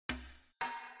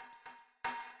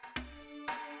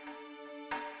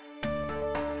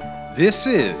This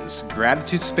is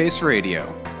Gratitude Space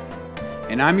Radio,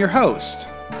 and I'm your host,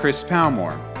 Chris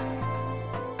Palmore.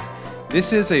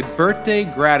 This is a birthday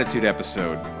gratitude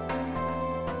episode.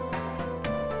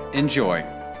 Enjoy.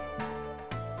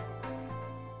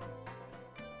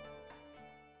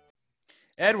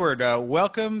 Edward,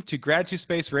 welcome to Gratitude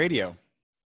Space Radio.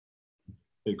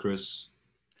 Hey, Chris.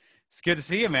 It's good to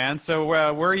see you, man. So,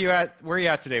 where are you at? Where are you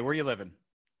at today? Where are you living?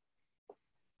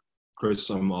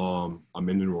 Chris, I'm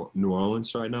in New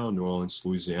Orleans right now, New Orleans,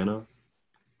 Louisiana,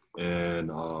 and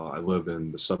I live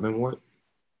in the 7th Ward.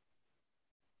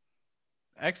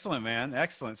 Excellent, man.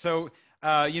 Excellent. So,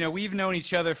 we've known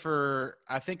each other for,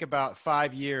 I think, about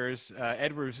 5 years.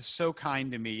 Edward was so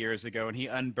kind to me years ago, and he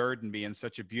unburdened me in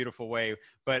such a beautiful way.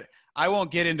 But I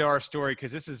won't get into our story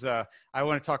because this is, I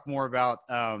want to talk more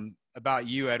about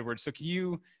you, Edward. So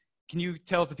can you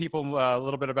tell the people a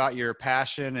little bit about your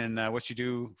passion and what you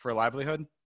do for a livelihood?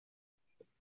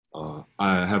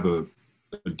 I have a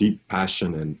deep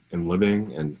passion in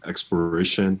living and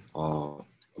exploration, a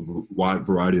wide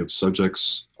variety of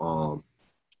subjects. And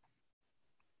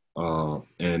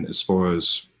as far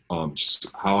as just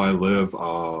how I live,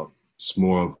 it's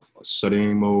more of a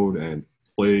studying mode and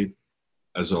play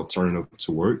as an alternative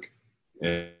to work.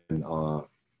 And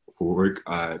for work,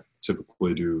 I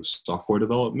typically do software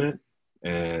development,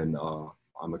 and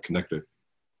I'm a connector.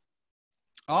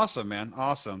 Awesome, man.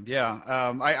 Awesome. Yeah.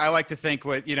 I like to think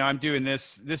I'm doing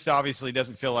this obviously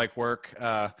doesn't feel like work.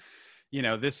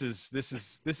 This is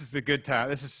the good time.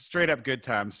 This is straight up good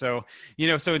time. So,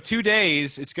 so in 2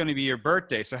 days, it's going to be your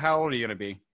birthday. So how old are you going to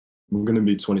be? I'm going to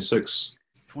be 26.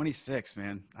 26,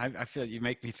 man. I feel you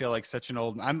make me feel like such an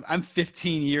old. I'm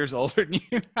 15 years older than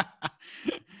you.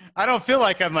 I don't feel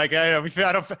like I'm like I don't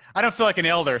feel like an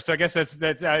elder. So I guess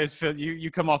that's I just feel you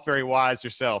come off very wise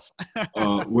yourself.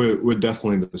 We're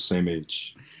definitely the same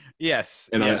age. Yes,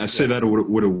 and yes, I say that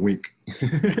with a wink.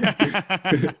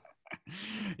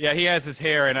 Yeah, he has his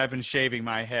hair, and I've been shaving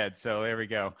my head. So there we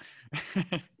go.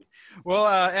 Well,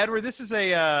 Edward, this is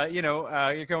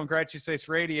you're going Gratitude Space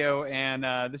Radio, and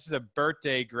this is a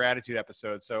birthday gratitude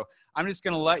episode. So I'm just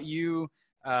going to let you,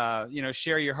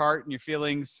 share your heart and your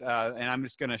feelings, and I'm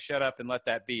just going to shut up and let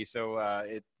that be. So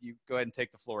you go ahead and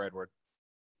take the floor, Edward.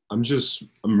 I'm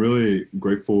really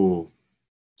grateful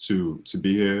to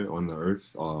be here on the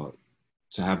earth,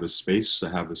 to have this space, to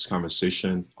have this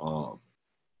conversation,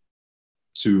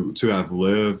 to have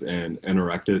lived and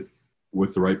interacted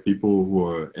with the right people who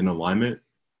are in alignment,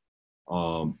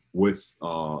 with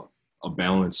a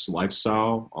balanced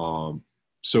lifestyle.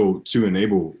 So to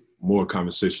enable more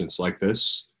conversations like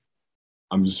this,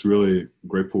 I'm just really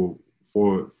grateful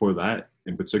for that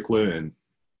in particular,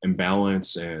 and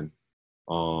balance. And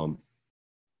my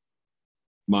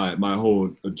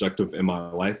whole objective in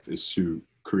my life is to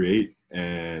create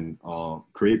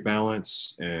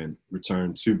balance and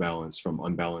return to balance from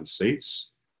unbalanced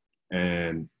states.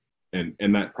 And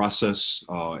in that process,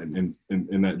 in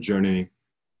that journey,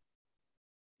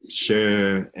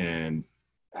 share and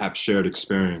have shared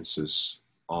experiences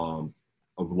of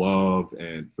love.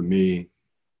 And for me,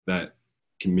 that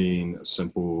can mean a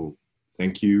simple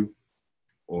thank you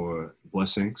or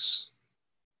blessings.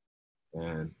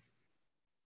 And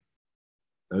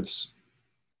that's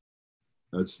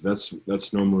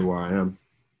normally where I am.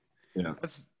 Yeah.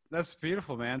 That's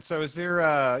beautiful, man. So is there,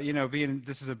 being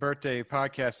this is a birthday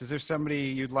podcast, is there somebody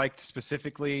you'd like to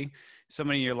specifically,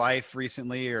 somebody in your life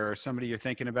recently, or somebody you're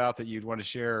thinking about that you'd want to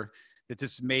share that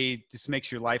this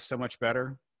makes your life so much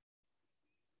better?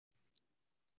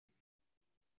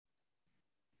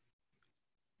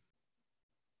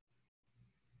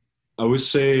 I would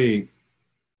say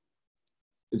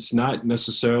it's not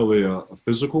necessarily a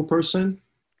physical person.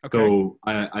 Okay. So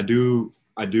I do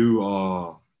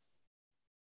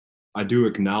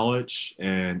acknowledge,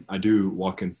 and I do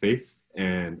walk in faith,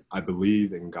 and I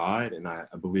believe in God, and I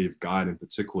believe God in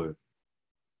particular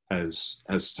has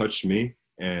touched me,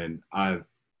 and I've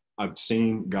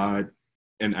seen God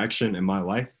in action in my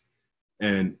life,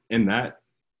 and in that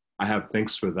I have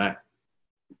thanks for that,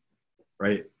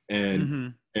 right?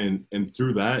 And and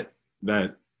through that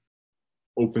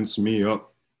opens me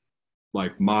up,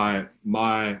 like my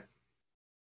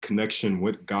connection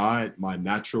with God, my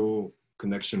natural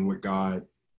connection with God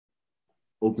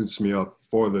opens me up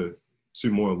to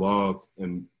more love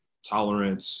and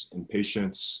tolerance and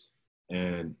patience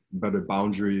and better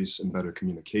boundaries and better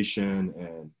communication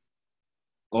and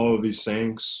all of these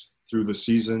things through the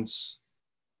seasons.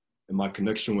 And my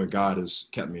connection with God has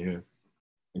kept me here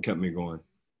and kept me going.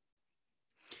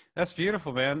 That's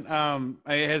beautiful, man.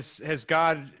 Has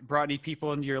God brought any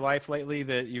people into your life lately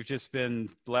that you've just been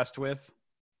blessed with?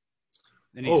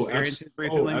 Any experiences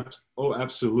recently?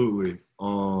 Absolutely.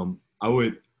 I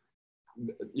would,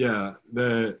 yeah,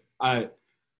 I'm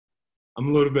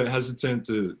a little bit hesitant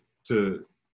to to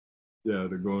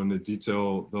go into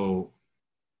detail though.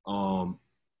 Um,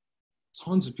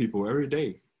 Tons of people every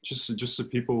day, just the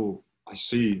people I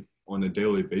see on a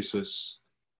daily basis.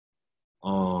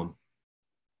 Um,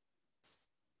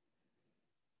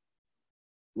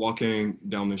 Walking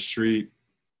down the street,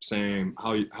 saying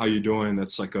how you doing.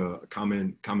 That's like a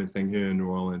common thing here in New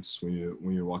Orleans. When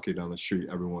you're walking down the street,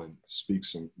 everyone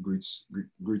speaks and greets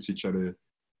each other,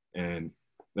 and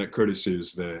that courtesy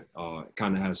is there. It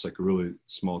kind of has like a really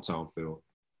small town feel,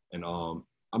 and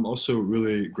I'm also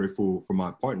really grateful for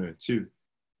my partner too,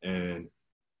 and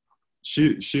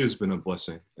she has been a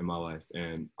blessing in my life,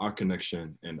 and our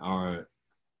connection and our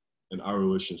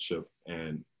relationship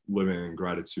and living in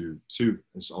gratitude too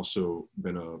has also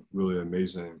been a really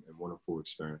amazing and wonderful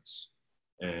experience.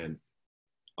 And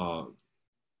uh,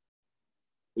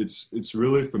 it's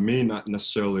really for me not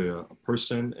necessarily a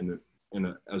person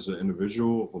as an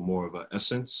individual, but more of an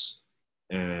essence.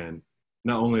 And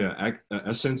not only an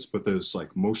essence, but there's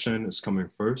like motion is coming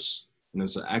first, and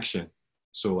there's an action.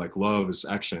 So like love is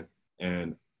action,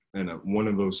 and one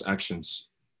of those actions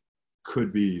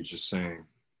could be just saying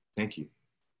thank you,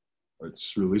 or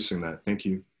just releasing that thank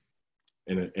you,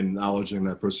 and acknowledging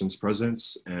that person's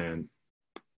presence, and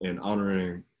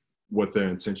honoring what their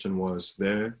intention was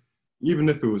there, even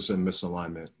if it was in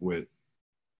misalignment with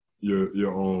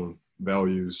your own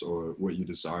values or what you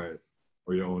desired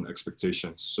or your own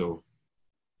expectations. So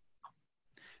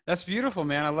That's beautiful,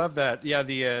 man. I love that. Yeah,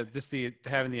 the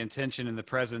having the intention and the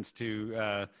presence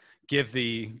to give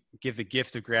the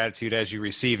gift of gratitude as you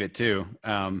receive it too.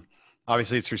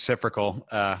 Obviously, it's reciprocal.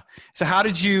 So, how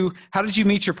did you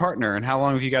meet your partner, and how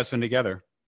long have you guys been together?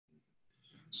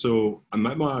 So I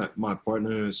met my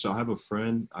partner. So I have a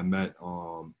friend I met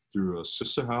through a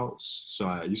sister house. So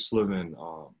I used to live in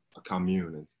a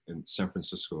commune in San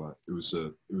Francisco. It was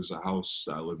a house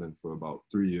that I lived in for about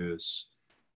 3 years.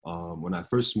 When I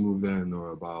first moved in, there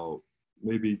were about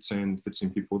maybe 10, 15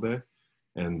 people there,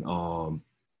 and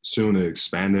soon it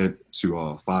expanded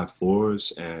to 5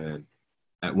 floors. And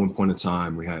at one point in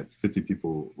time, we had 50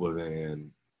 people living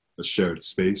in a shared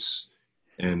space,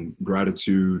 and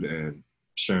gratitude and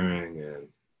sharing and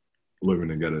living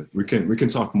together. We can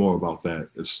talk more about that.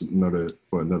 It's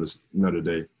another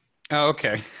day. Oh,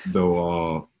 okay.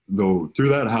 Though through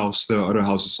that house, there are other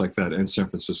houses like that in San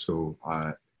Francisco.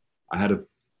 I had a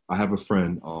I have a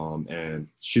friend,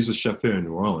 and she's a chef here in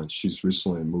New Orleans. She's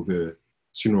recently moved here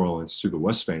to New Orleans to the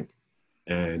West Bank,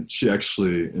 and she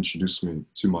actually introduced me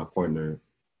to my partner,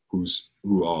 who's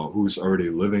already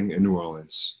living in New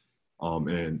Orleans,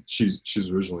 and she's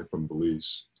originally from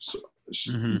Belize, so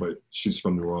but she's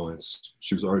from New Orleans.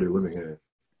 She was already living here,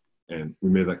 and we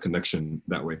made that connection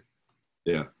that way.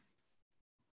 Yeah,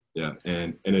 yeah,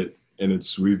 and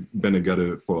it's we've been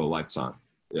together for a lifetime.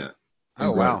 Yeah.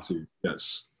 Oh, And wow. gratitude.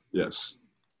 Yes. Yes.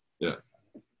 Yeah.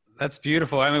 That's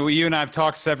beautiful. I mean, you and I have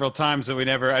talked several times, but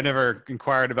I never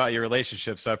inquired about your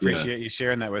relationship. So I Yeah. appreciate you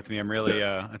sharing that with me. I'm really,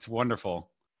 Yeah. it's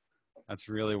wonderful. That's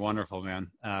really wonderful,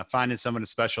 man. Finding someone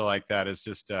special like that is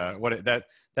just, that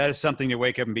is something to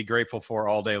wake up and be grateful for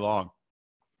all day long.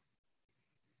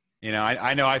 You know,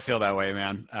 I know I feel that way,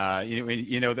 man. I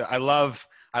love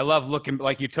looking,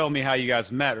 like you told me how you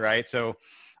guys met, right? So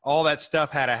all that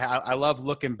stuff I love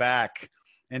looking back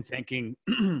and thinking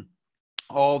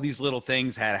all these little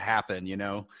things had to happen. You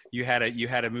know, you had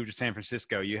to move to San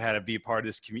Francisco. You had to be a part of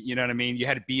this community. You know what I mean? You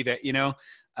had to be that, you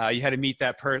had to meet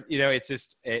that person, it's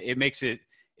just, it makes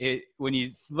when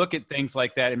you look at things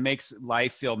like that, it makes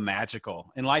life feel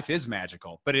magical, and life is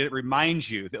magical, but it reminds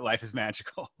you that life is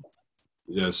magical.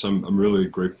 Yes. I'm really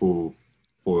grateful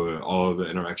for all of the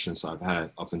interactions I've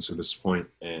had up until this point,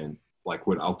 and like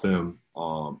without them,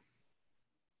 I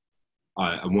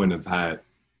wouldn't have had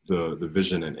the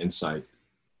vision and insight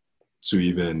to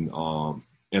even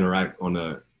interact on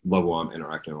the level I'm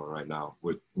interacting on right now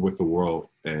with the world,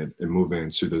 and moving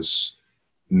into this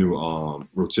new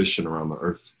rotation around the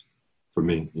earth for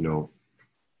me,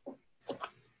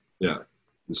 yeah,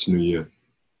 this new year.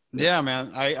 Yeah,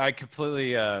 man. I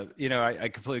completely, I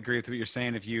completely agree with what you're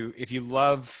saying. If you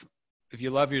love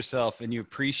yourself and you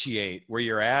appreciate where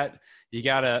you're at, you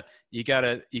gotta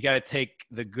take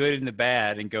the good and the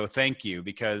bad and go, thank you,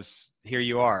 because here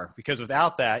you are. Because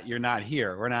without that, you're not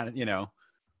here. We're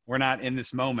not in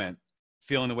this moment,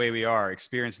 feeling the way we are,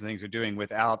 experiencing things we're doing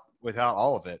without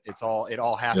all of it. Yes.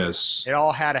 It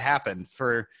all had to happen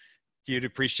for you to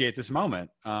appreciate this moment.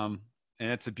 And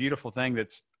it's a beautiful thing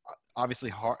that's obviously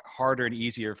harder and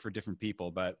easier for different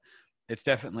people, but it's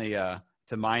definitely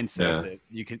it's a mindset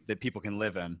Yeah. that people can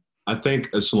live in. I think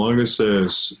as long as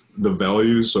there's the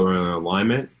values are in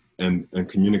alignment and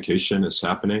communication is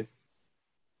happening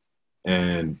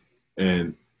and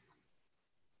and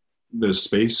there's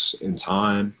space and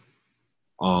time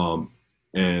um,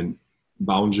 and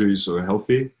boundaries are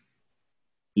healthy,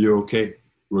 you're okay,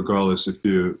 regardless if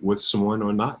you're with someone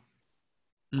or not,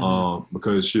 Mm-hmm.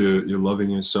 because you're loving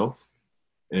yourself,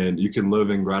 and you can live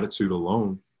in gratitude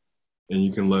alone, and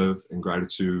you can live in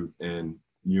gratitude and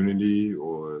unity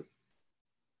or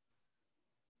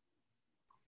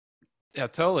Yeah,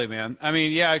 totally, man. I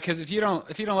mean, yeah, because if you don't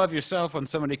love yourself when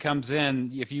somebody comes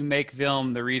in, if you make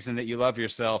them the reason that you love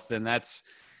yourself, then that's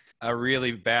a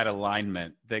really bad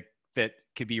alignment that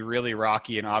could be really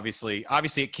rocky. And obviously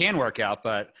it can work out,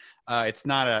 but it's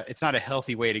not a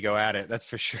healthy way to go at it. That's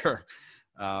for sure.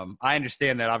 I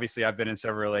understand that. Obviously, I've been in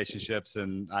several relationships,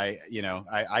 and I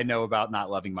know about not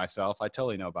loving myself. I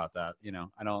totally know about that.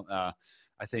 I don't.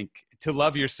 I think to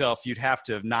love yourself, you'd have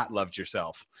to have not loved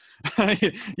yourself.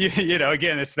 Again,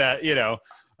 it's that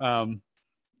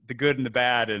the good and the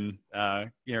bad, and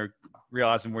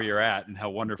realizing where you're at and how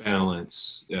wonderful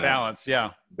balance. Yeah, balance. Yeah,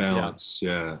 yeah, balance.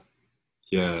 Yeah,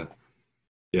 yeah,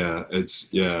 yeah.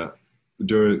 It's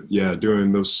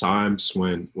during those times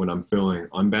when I'm feeling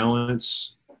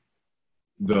unbalanced,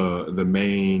 the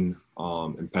main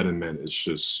impediment is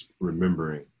just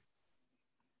right.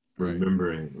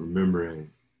 remembering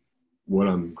what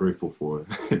I'm grateful for.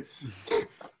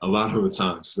 A lot of the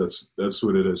times, that's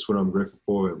what it is. What I'm grateful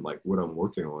for, and like what I'm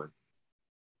working on,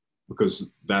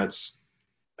 because that's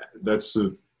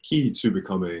the key to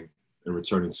becoming and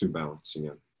returning to balance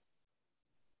again.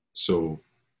 So,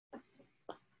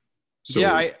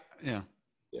 Yeah, so yeah.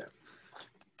 yeah,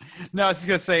 No, I was just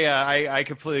gonna say I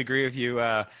completely agree with you.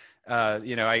 I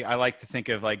like to think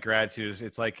of like gratitude as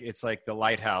it's like the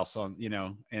lighthouse on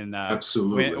and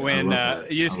absolutely. I when love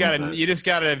that. you I just love gotta that. you just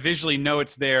gotta visually know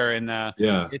it's there, and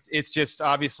Yeah, it's just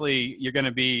obviously you're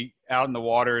gonna be out in the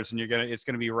waters and it's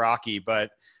gonna be rocky,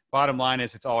 but bottom line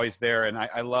is it's always there. And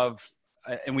I love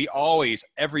and we always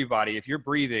everybody, if you're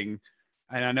breathing,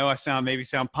 and I know I sound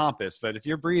pompous, but if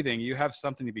you're breathing, you have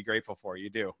something to be grateful for. You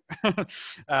do.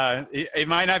 It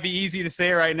might not be easy to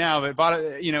say right now, but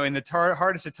in the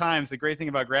hardest of times, the great thing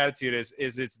about gratitude is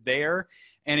it's there,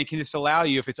 and it can just allow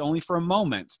you, if it's only for a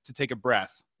moment, to take a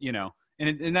breath.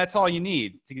 And that's all you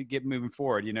need to get moving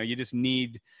forward. You just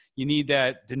need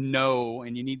that to know,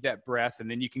 and you need that breath,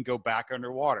 and then you can go back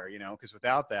underwater. Because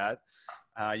without that,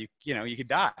 you could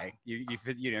die.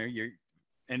 You're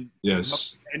and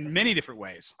yes. in many different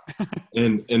ways.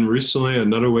 And recently,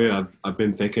 another way I've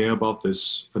been thinking about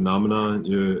this phenomenon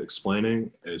you're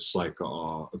explaining is like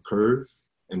a curve,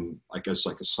 and I guess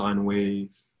like a sine wave,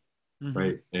 Mm-hmm.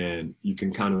 right? And you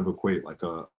can kind of equate like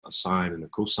a sine and a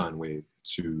cosine wave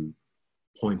to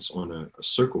points on a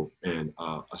circle and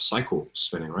a cycle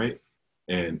spinning, right?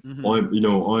 And Mm-hmm.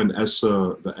 on as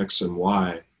the x and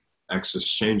y axis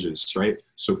changes, right?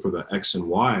 So for the x and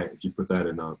y, if you put that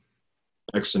in a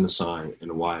x in a sine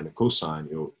and a y in a cosine,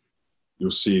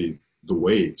 you'll see the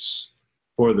waves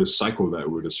for the cycle that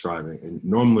we're describing. And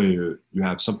normally you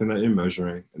have something that you're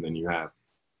measuring, and then you have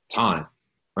time,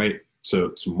 right?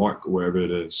 To mark wherever it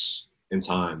is in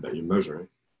time that you're measuring.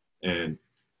 And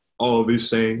all of these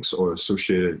things are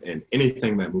associated in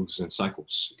anything that moves in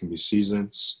cycles. It can be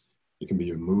seasons, it can be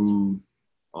your mood,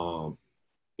 um,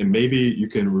 and maybe you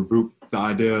can reboot the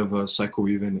idea of a cycle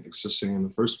even existing in the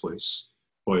first place.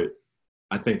 But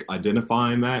I think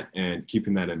identifying that and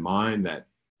keeping that in mind, that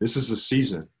this is a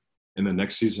season and the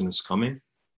next season is coming,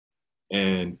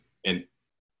 and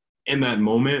in that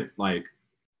moment, like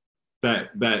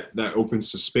that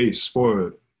opens the space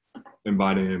for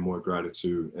inviting in more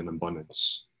gratitude and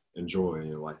abundance and joy in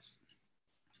your life.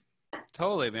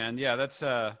 Totally, man. Yeah, that's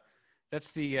the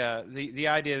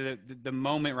idea that the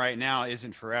moment right now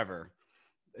isn't forever.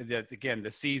 That's again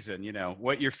the season.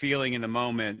 What you're feeling in the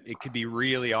moment. It could be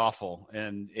really awful,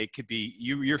 and it could be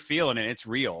you're feeling it. It's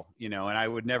real. And I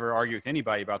would never argue with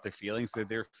anybody about their feelings. They're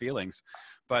their feelings.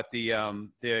 But the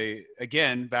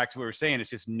again back to what we were saying. It's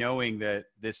just knowing that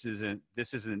it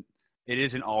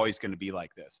isn't always going to be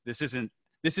like this. This isn't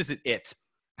it.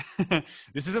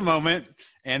 This is a moment,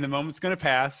 and the moment's going to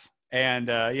pass. And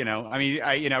I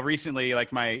mean, recently,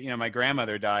 like my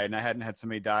grandmother died, and I hadn't had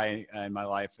somebody die in my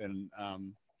life in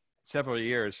several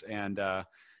years, and it Sorry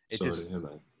to just hear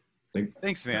that. Think,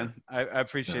 thanks, yeah, man. I yeah,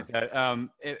 appreciate that.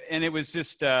 And it was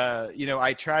just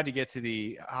I tried to get to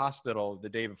the hospital the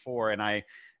day before, and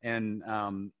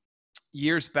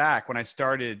years back when I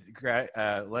started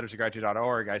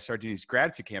lettersofgratitude.org, I started doing these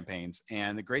gratitude campaigns.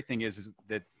 And the great thing is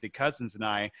that the cousins and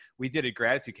I, we did a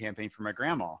gratitude campaign for my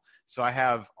grandma. So I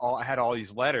had all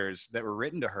these letters that were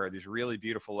written to her, these really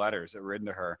beautiful letters that were written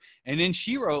to her. And then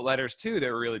she wrote letters too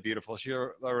that were really beautiful. She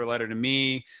wrote a letter to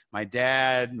me, my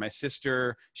dad, my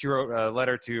sister. She wrote a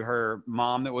letter to her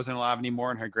mom that wasn't alive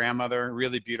anymore and her grandmother.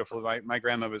 Really beautiful. My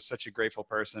grandma was such a grateful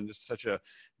person, just such a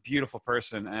beautiful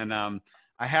person. And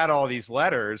I had all these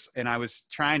letters and I was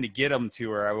trying to get them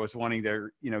to her. I was wanting to,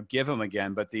 give them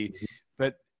again, and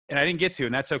I didn't get to,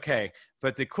 and that's okay.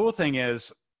 But the cool thing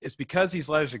is because these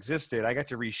letters existed, I got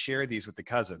to reshare these with the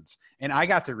cousins and I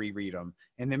got to reread them.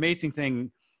 And the amazing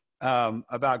thing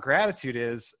about gratitude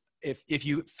is if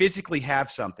you physically have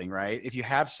something, right? If you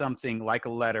have something like a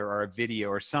letter or a video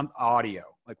or some audio,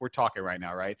 like we're talking right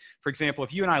now, right? For example,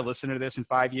 if you and I listen to this in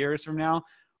 5 years from now,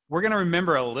 we're going to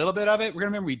remember a little bit of it. We're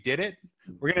going to remember we did it.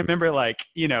 We're going to remember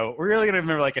we're really going to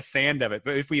remember like a sand of it.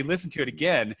 But if we listen to it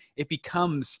again, it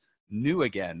becomes new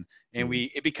again and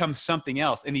it becomes something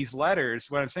else. And these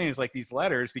letters, what I'm saying is like these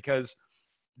letters, because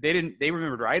they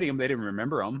remembered writing them. They didn't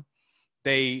remember them.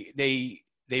 They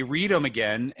read them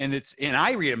again and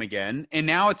I read them again. And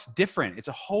now it's different. It's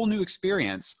a whole new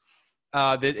experience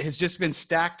that has just been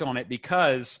stacked on it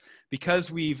because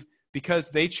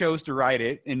they chose to write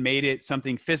it and made it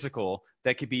something physical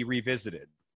that could be revisited.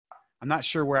 I'm not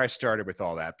sure where I started with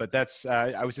all that, but that's,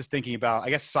 I was just thinking about, I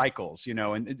guess, cycles,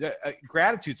 and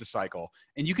gratitude's a cycle.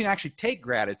 And you can actually take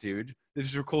gratitude. This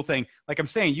is a cool thing. Like I'm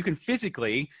saying, you can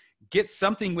physically get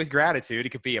something with gratitude. It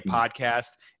could be a podcast.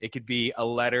 It could be a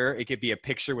letter. It could be a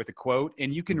picture with a quote.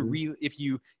 And you can if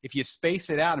you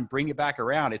space it out and bring it back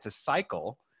around, it's a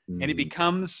cycle and it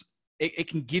becomes, it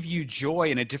can give you joy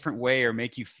in a different way or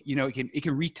make you, it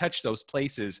can retouch those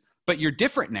places, but you're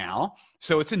different now.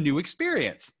 So it's a new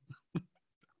experience.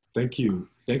 Thank you.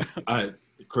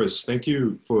 Chris, thank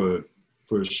you for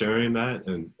sharing that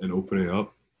and opening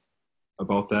up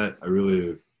about that. I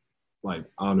really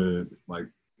honored,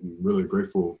 really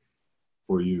grateful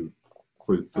for you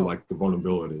for the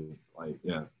vulnerability,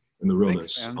 and the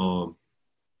realness. Thanks,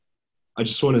 I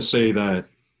just want to say that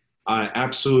I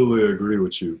absolutely agree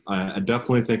with you. I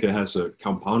definitely think it has a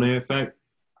compounding effect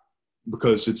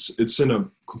because it's in a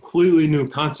completely new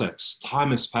context.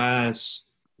 Time has passed.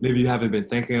 Maybe you haven't been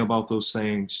thinking about those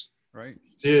things. Right.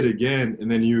 You did again, and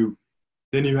then you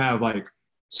have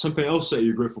something else that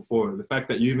you're grateful for. The fact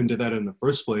that you even did that in the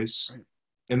first place, right,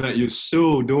 and that you're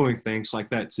still doing things like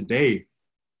that today.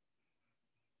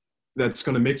 That's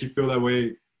going to make you feel that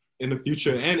way in the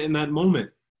future and in that moment,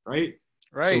 right?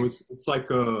 Right.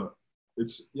 So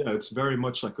it's very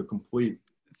much like a complete.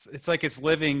 It's like it's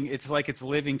living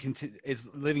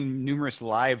numerous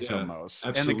lives almost.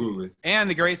 Absolutely. And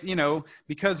the great,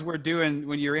 because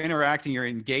when you're interacting, you're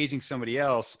engaging somebody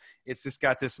else. It's just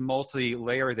got this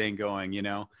multi-layer thing going,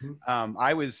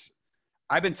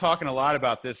 I've been talking a lot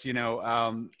about this,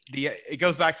 it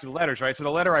goes back to the letters, right? So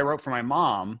the letter I wrote for my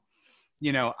mom,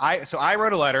 I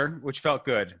wrote a letter, which felt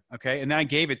good. Okay. And then I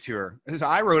gave it to her. So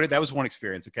I wrote it. That was one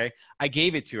experience. Okay. I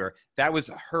gave it to her. That was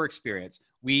her experience.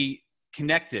 We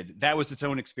connected. That was its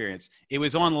own experience. It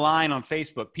was online on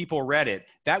Facebook. People read it.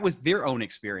 That was their own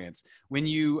experience. When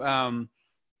you, when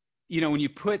you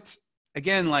put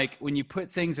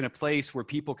things in a place where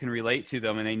people can relate to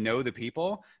them and they know the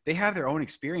people, they have their own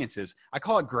experiences. I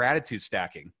call it gratitude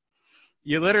stacking.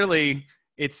 You literally,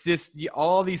 it's just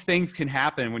all these things can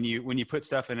happen when you put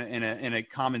stuff in a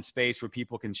common space where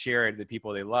people can share it, the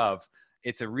people they love.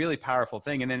 It's a really powerful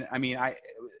thing. And then,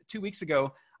 2 weeks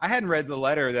ago, I hadn't read the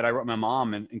letter that I wrote my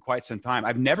mom in quite some time.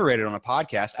 I've never read it on a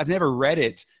podcast. I've never read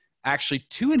it actually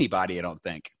to anybody, I don't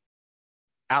think,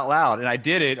 out loud. And I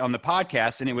did it on the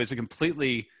podcast and it was a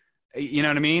completely, you know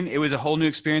what I mean? It was a whole new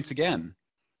experience again.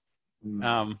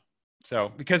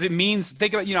 So, because it means,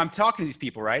 think about, I'm talking to these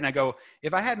people, right? And I go,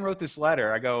 if I hadn't wrote this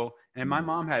letter, and my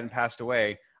mom hadn't passed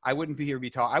away, I wouldn't be here to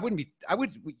be talking. I wouldn't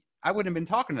have been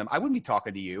talking to them. I wouldn't be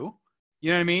talking to you.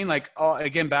 You know what I mean?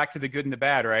 Again, back to the good and the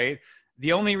bad, right?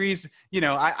 The only reason,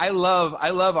 I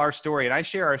love our story and I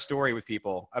share our story with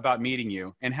people about meeting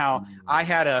you and how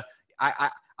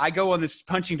I go on this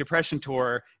punching depression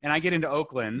tour and I get into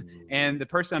Oakland and the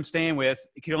person I'm staying with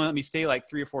can only let me stay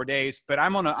 3 or 4 days, but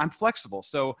I'm flexible.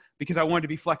 So because I wanted to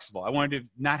be flexible, I wanted to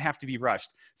not have to be rushed.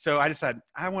 So I decided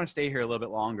I want to stay here a little bit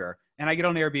longer and I get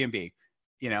on Airbnb,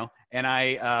 and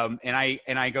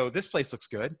I go, this place looks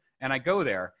good. And I go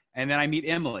there and then I meet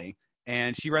Emily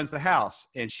and she runs the house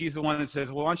and she's the one that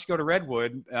says, well, why don't you go to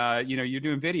Redwood? You're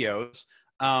doing videos.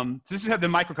 So this is the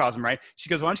microcosm, right? She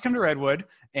goes, why don't you come to Redwood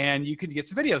and you could get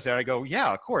some videos there? I go,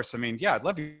 yeah, of course. I'd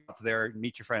love to go out there and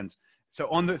meet your friends. So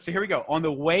here we go. On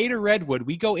the way to Redwood,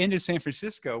 we go into San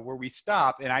Francisco where we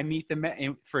stop, and I meet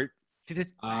for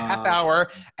half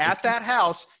hour at that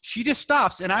house. She just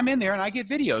stops, and I'm in there, and I get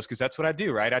videos because that's what I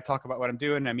do, right? I talk about what I'm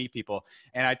doing, and I meet people,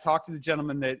 and I talk to the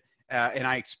gentleman that, and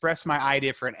I express my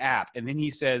idea for an app, and then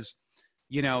he says,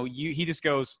 he just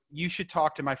goes, "You should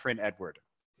talk to my friend Edward."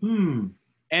 And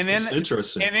then, that's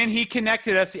interesting. And then he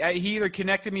connected us. He either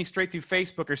connected me straight through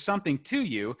Facebook or something to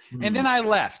you, and then I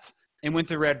left and went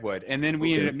to Redwood, and then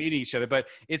we ended up meeting each other. But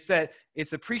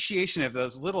it's appreciation of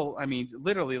those little,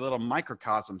 literally little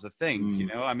microcosms of things,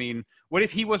 what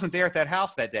if he wasn't there at that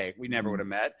house that day? We never would have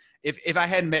met. If I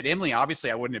hadn't met Emily,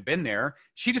 obviously I wouldn't have been there.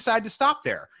 She decided to stop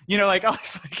there, I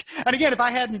was like, and again, if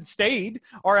I hadn't stayed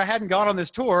or I hadn't gone on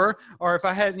this tour, or if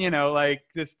I hadn't,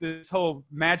 this whole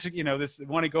magic, this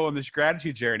want to go on this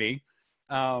gratitude journey,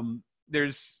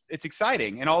 it's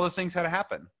exciting, and all those things had to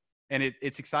happen. And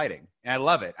it's exciting, and I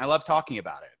love it. I love talking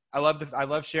about it. I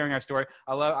love sharing our story.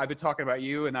 I've been talking about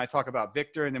you, and I talk about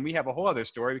Victor, and then we have a whole other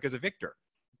story because of Victor.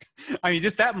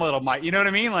 Just that little, you know what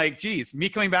I mean? Like, geez, me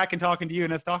coming back and talking to you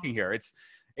and us talking here, it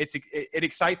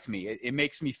excites me. It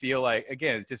makes me feel like,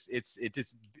 again,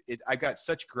 I got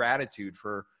such gratitude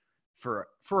for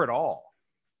it all.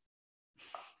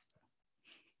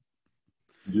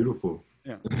 Beautiful.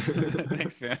 Yeah.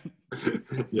 Thanks, man.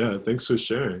 Yeah. Thanks for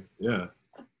sharing. Yeah.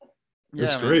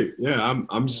 That's great. Yeah,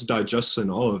 I'm just digesting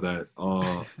all of that.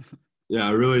 Yeah,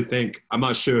 I really think, I'm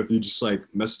not sure if you just like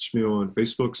messaged me on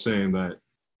Facebook saying that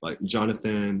like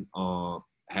Jonathan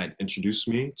had introduced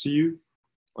me to you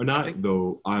or not,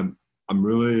 though I'm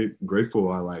really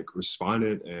grateful. I like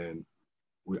responded, and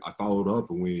I followed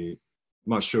up, and I'm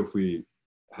not sure if we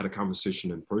had a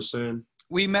conversation in person.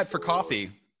 We met for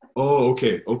coffee. Oh,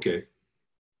 okay.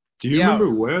 Do you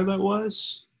remember where that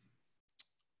was?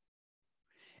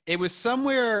 It was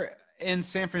somewhere in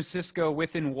San Francisco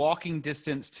within walking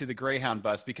distance to the Greyhound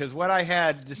bus, because what I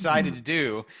had decided to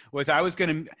do was I was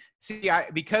going to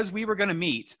because we were going to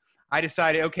meet, I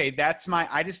decided, okay,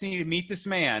 I just need to meet this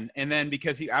man. And then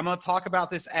because I'm going to talk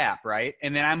about this app, right?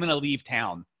 And then I'm going to leave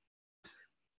town.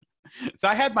 So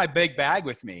I had my big bag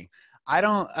with me.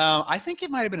 I think it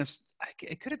might've been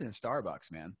it could have been a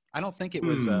Starbucks, man. I don't think it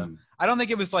was I don't think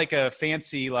it was like a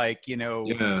fancy, like,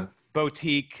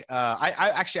 boutique.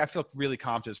 I feel really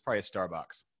confident it's probably a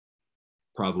Starbucks.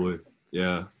 Probably.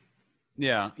 Yeah.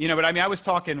 Yeah. But I was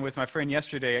talking with my friend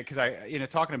yesterday, because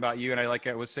talking about you, and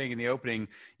I was saying in the opening,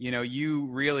 you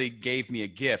really gave me a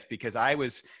gift, because I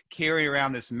was carrying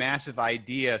around this massive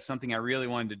idea, something I really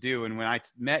wanted to do. And when I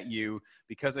met you,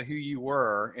 because of who you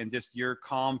were and just your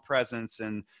calm presence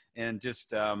and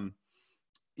just,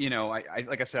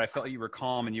 like I said, I felt you were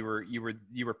calm, and you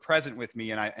were present with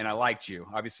me, and I liked you.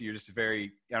 Obviously, you're just a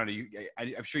very, I don't know,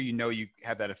 I'm sure you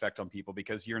have that effect on people,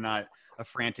 because you're not a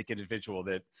frantic individual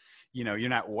that, you're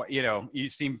not, you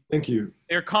seem. Thank you.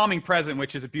 They're calming present,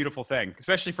 which is a beautiful thing,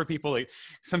 especially for people that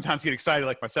sometimes get excited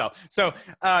like myself. So,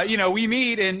 we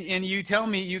meet, and you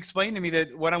explain to me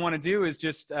that what I want to do is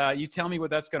just, you tell me what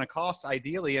that's going to cost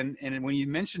ideally. And when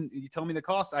you tell me the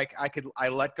cost, I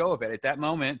let go of it at that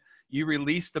moment. You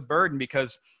released the burden,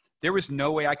 because there was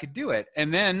no way I could do it.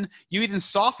 And then you even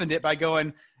softened it by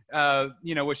going,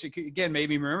 which again made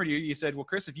me remember you. You said, well,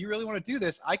 Chris, if you really want to do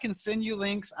this, I can send you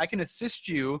links. I can assist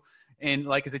you and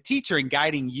like as a teacher in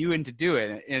guiding you into do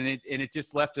it. And it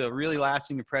just left a really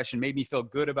lasting impression, made me feel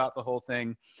good about the whole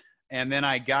thing. And then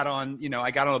I got on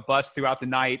a bus throughout the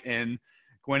night and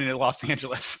went into Los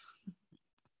Angeles.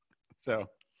 So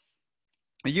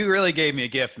you really gave me a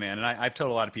gift, man. And I've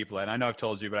told a lot of people that. I know I've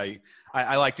told you, but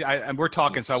I like to, and we're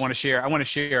talking, so I want to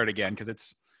share it again, because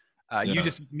it's you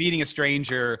just meeting a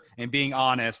stranger and being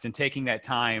honest and taking that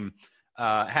time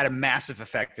had a massive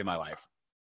effect in my life.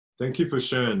 Thank you for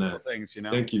sharing that. Things,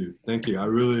 Thank you. I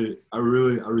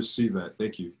receive that.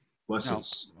 Thank you.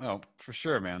 Blessings. Oh, for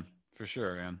sure, man. For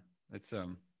sure, man. It's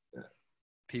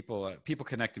people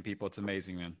connecting people. It's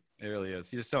amazing, man. It really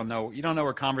is. You just don't know. You don't know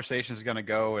where conversations are going to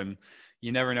go, and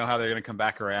you never know how they're going to come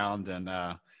back around. And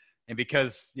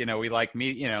because we like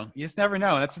me, you just never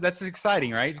know. And that's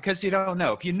exciting, right? Because you don't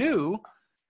know. If you knew,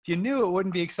 it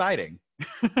wouldn't be exciting.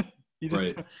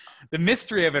 Right. The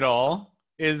mystery of it all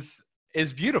is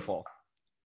beautiful.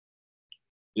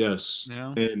 Yes.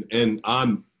 And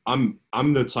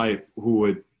I'm the type who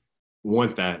would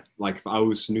want that. Like if I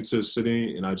was new to the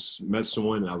city and I just met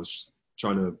someone and I was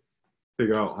trying to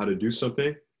figure out how to do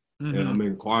something, and I'm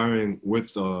inquiring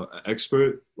with an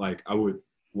expert, like I would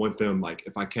want them, like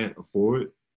if I can't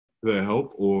afford their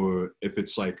help, or if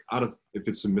it's like if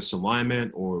it's a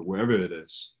misalignment or wherever it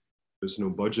is, there's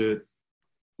no budget,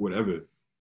 whatever,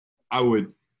 I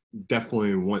would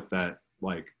definitely want that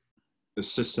like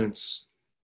assistance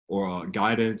or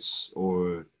guidance,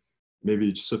 or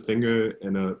maybe just a finger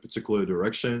in a particular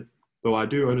direction. Though I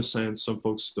do understand some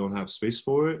folks don't have space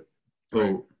for it.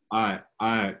 So I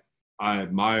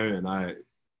admire and I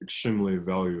extremely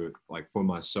value it, like, for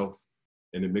myself.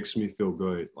 And it makes me feel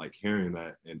good, like, hearing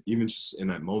that. And even just in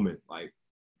that moment, like,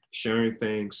 sharing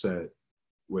things that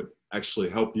would actually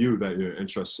help you that you're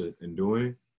interested in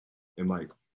doing, and, like,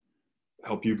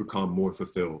 help you become more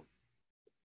fulfilled,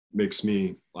 makes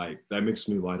me light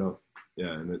up.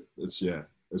 Yeah. And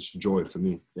it's joy for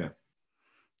me. Yeah.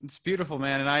 It's beautiful,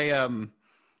 man. And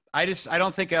I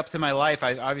don't think up to my life.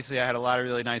 I had a lot of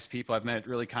really nice people. I've met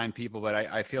really kind people, but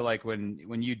I feel like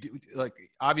when you do, like,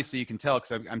 obviously you can tell,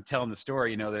 cause I'm telling the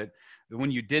story, you know, that when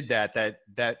you did that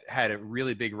had a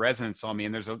really big resonance on me.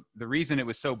 And the reason it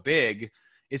was so big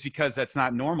is because that's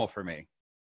not normal for me.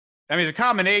 I mean, there's a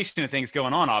combination of things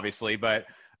going on, obviously, but,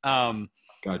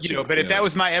 Gotcha. you know, but if that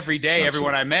was my everyday, Gotcha.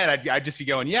 Everyone I met, I'd just be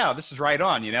going, yeah, this is right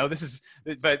on, you know,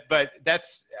 but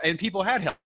that's, and people had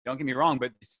help, don't get me wrong,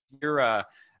 but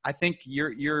I think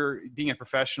you're being a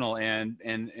professional and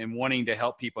wanting to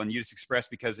help people, and you just express,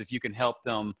 because if you can help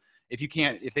them, if you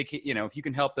can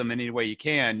help them in any way you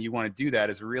can, you want to do that,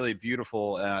 is a really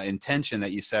beautiful intention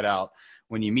that you set out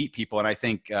when you meet people. And I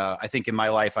think in my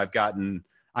life,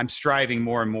 I'm striving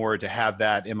more and more to have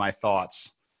that in my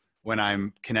thoughts when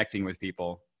I'm connecting with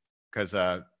people, because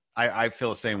I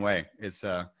feel the same way. It's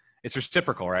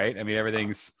reciprocal, right? I mean,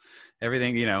 everything,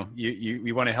 you know,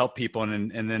 you want to help people.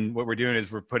 And then what we're doing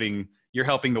is you're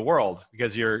helping the world,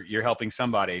 because you're helping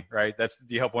somebody, right?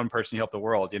 You help one person, you help the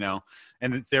world, you know,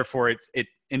 and therefore it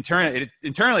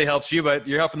internally helps you, but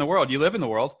you're helping the world. You live in the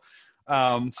world.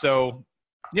 So,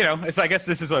 you know, I guess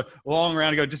this is a long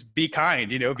round to go. Just be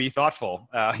kind, you know, be thoughtful.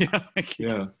 You know?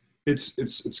 Yeah.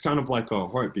 It's kind of like a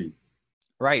heartbeat.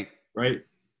 Right. Right.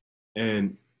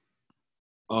 And,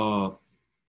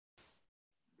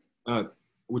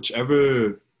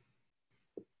 whichever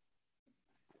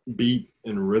beat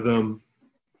and rhythm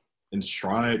and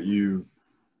stride you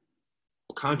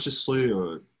consciously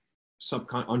or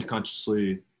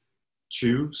unconsciously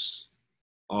choose,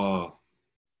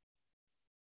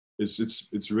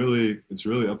 it's really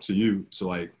up to you to,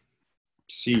 like,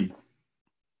 see,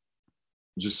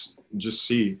 just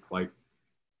see, like,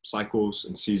 cycles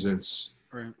and seasons,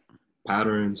 Right.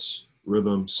 patterns,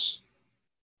 rhythms,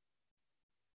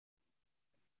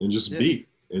 and just be,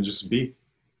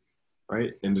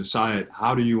 right? And decide,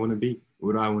 how do you want to be?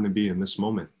 What do I want to be in this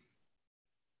moment?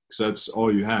 Because that's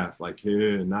all you have, like,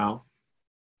 here and now.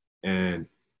 And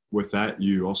with that,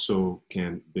 you also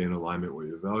can be in alignment with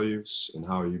your values and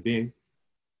how are you being.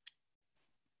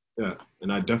 Yeah,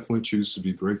 and I definitely choose to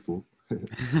be grateful.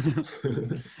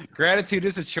 Gratitude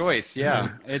is a choice.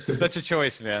 Yeah, it's such a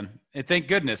choice, man. And thank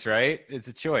goodness, right? It's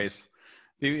a choice.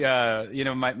 You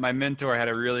know, my mentor had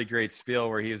a really great spiel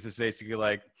where he was just basically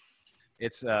like,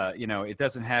 it's, you know, it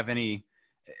doesn't have any,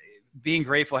 being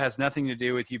grateful has nothing to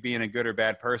do with you being a good or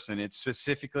bad person. It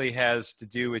specifically has to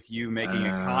do with you making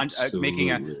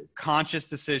making a conscious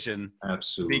decision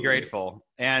to be grateful.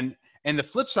 And the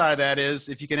flip side of that is,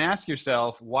 if you can ask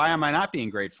yourself, why am I not being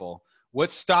grateful?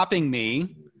 What's stopping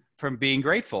me from being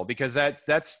grateful? Because I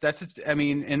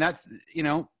mean, and that's, you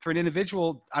know, for an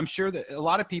individual, I'm sure that a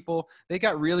lot of people, they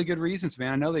got really good reasons,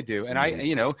 man. I know they do. And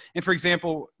you know, and for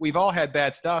example, we've all had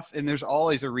bad stuff, and there's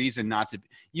always a reason not to.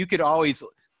 You could always, at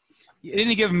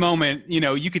any given moment, you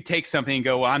know, you could take something and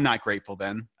go, well, I'm not grateful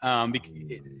then. I've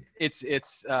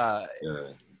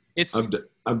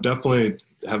definitely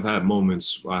have had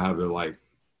moments where I have to, like,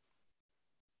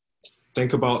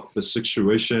 think about the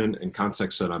situation and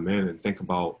context that I'm in, and think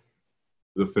about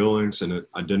the feelings and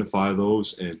identify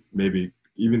those, and maybe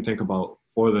even think about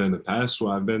further in the past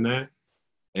where I've been there,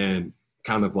 and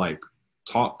kind of, like,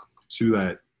 talk to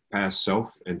that past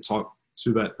self and talk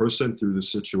to that person through the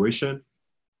situation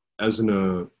as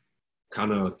a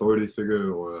kind of authority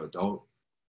figure or adult,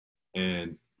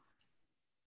 and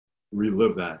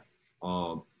relive that.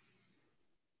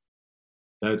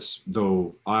 That's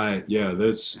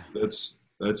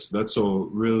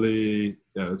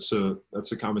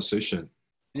a conversation.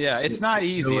 Yeah, it's not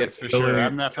easy. It's for sure.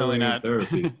 I'm definitely not.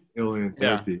 Healing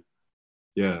therapy.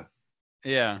 Yeah.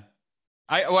 Yeah.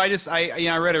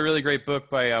 I read a really great book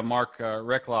by Mark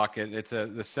Recklock. It's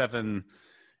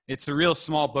a real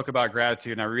small book about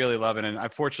gratitude, and I really love it. And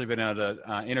I've fortunately been able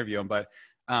to interview him, but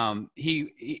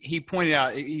he pointed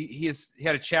out, he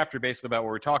had a chapter basically about what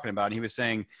we're talking about. And he was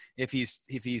saying, if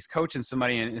he's coaching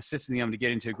somebody and assisting them to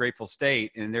get into a grateful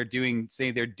state, and they're doing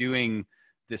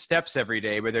the steps every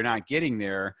day, but they're not getting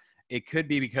there, it could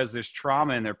be because there's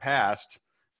trauma in their past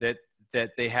that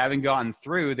that they haven't gotten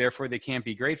through, therefore they can't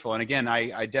be grateful. And again,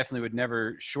 I definitely would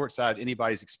never short side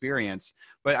anybody's experience,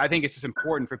 but I think it's just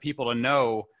important for people to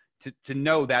know, to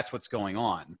know that's what's going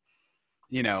on.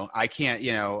 You know, I can't,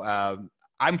 you know,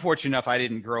 I'm fortunate enough I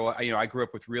didn't grow up, you know, I grew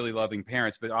up with really loving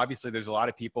parents, but obviously there's a lot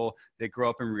of people that grow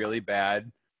up in really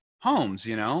bad homes,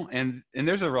 you know, and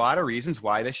there's a lot of reasons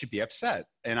why they should be upset.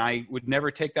 And I would never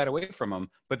take that away from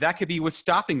them, but that could be what's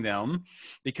stopping them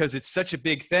because it's such a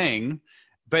big thing.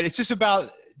 But it's just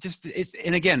about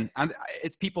and again,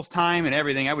 it's people's time and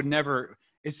everything. I would never,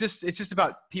 it's just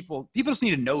about people just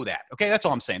need to know that. Okay. That's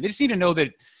all I'm saying. They just need to know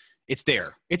that it's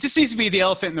there. It just needs to be the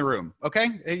elephant in the room.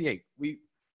 Okay. Hey, we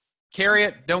carry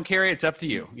it, don't carry it. It's up to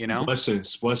you, you know?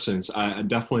 Blessings. I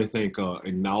definitely think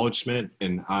acknowledgement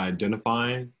and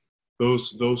identifying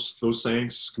those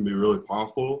things can be really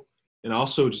powerful. And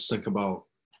also just think about,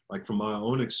 like, from my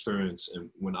own experience, and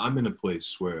when I'm in a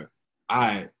place where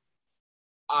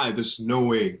there's no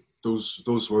way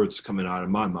those words coming out of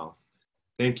my mouth,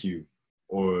 thank you,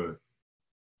 or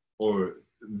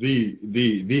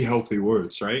the healthy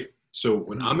words, right? So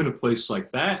when I'm in a place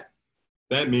like that,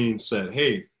 that means that,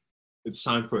 hey, it's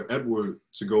time for Edward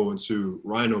to go into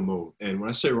rhino mode. And when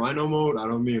I say rhino mode, I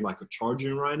don't mean like a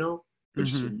charging rhino, but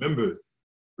just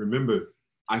remember,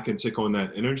 I can take on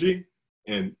that energy.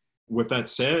 And with that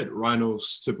said,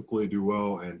 rhinos typically do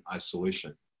well in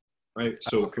isolation, right?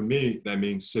 So for me, that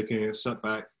means taking a step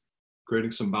back,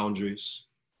 creating some boundaries,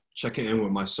 checking in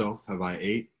with myself. Have I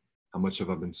ate? How much have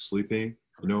I been sleeping?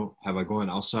 You know, have I gone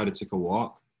outside to take a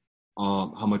walk?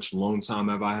 How much alone time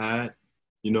have I had?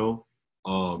 You know,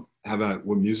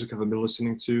 what music have I been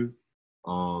listening to?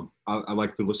 I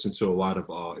like to listen to a lot of,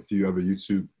 if you ever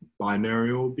YouTube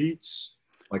binaural beats,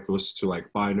 I like to listen to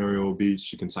like binaural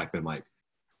beats. You can type in like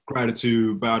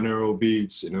gratitude, binaural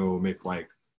beats, and it'll make like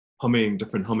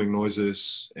different humming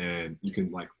noises, and you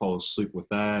can like fall asleep with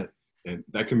that. And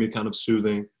that can be kind of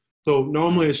soothing. So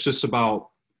normally it's just about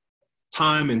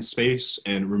time and space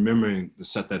and remembering to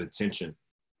set that attention.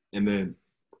 And then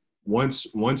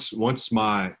once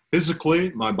my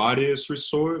body is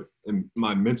restored, and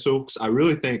my mental, 'cause I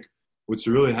really think what's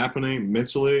really happening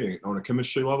mentally on a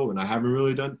chemistry level, and I haven't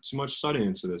really done too much study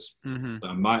into this,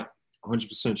 I'm not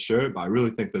 100% sure, but I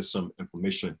really think there's some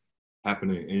inflammation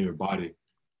happening in your body.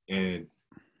 And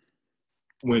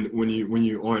when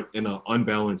you aren't in an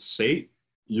unbalanced state,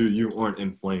 you aren't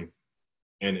inflamed.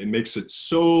 And it makes it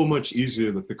so much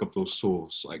easier to pick up those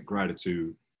tools like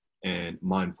gratitude and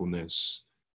mindfulness.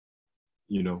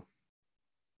 You know,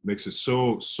 makes it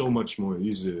so much more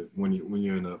easier when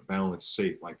you're in a balanced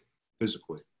state, like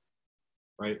physically,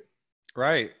 right?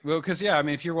 Right. Well, because I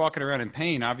mean, if you're walking around in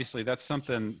pain, obviously that's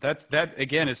something that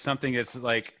again is something that's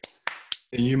like,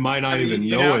 and you might not even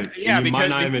know it. Yeah, you might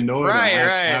not even know it.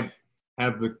 Right.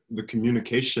 Have the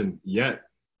communication yet,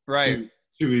 right,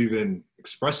 to even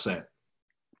express that.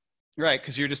 Right,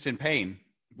 because you're just in pain,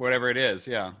 whatever it is.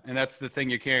 Yeah, and that's the thing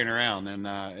you're carrying around,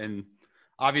 and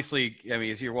obviously, I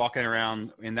mean, as you're walking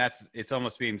around, and it's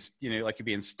almost being, like you're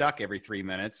being stuck every 3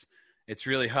 minutes. It's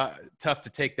really tough to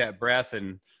take that breath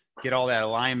and get all that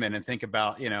alignment and think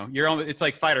about, it's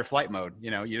like fight or flight mode.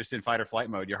 You're just in fight or flight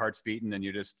mode. Your heart's beating, and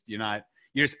you're just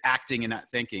acting and not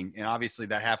thinking. And obviously,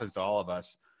 that happens to all of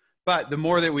us. But the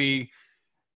more that we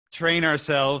train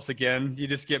ourselves, again, you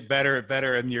just get better and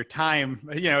better, and your time,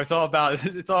 it's all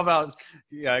about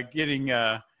getting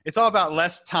it's all about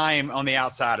less time on the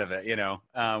outside of it,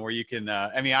 where you can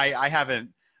I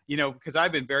haven't, because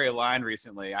I've been very aligned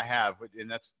recently. I have, and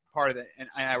that's part of it. And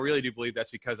I really do believe that's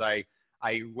because I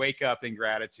wake up in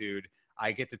gratitude.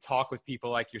 I get to talk with people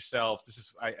like yourself. This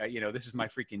is this is my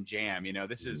freaking jam.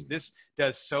 This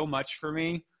does so much for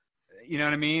me. You know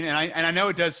what I mean? And I know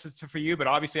it does for you, but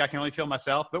obviously I can only feel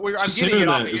myself. But I'm getting it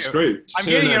off of you. It's great. I'm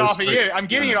getting it off of you. I'm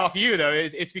getting it off of you, though.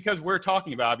 It's because we're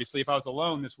talking about. Obviously, if I was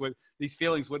alone, these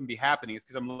feelings wouldn't be happening. It's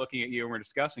because I'm looking at you and we're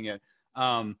discussing it.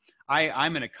 I'm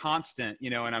in a constant,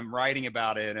 and I'm writing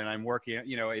about it, and I'm working.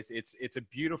 It's a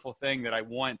beautiful thing that I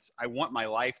want my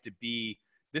life to be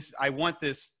this. I want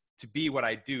this to be what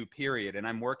I do. Period. And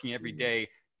I'm working every day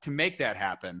to make that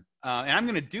happen. And I'm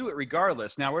going to do it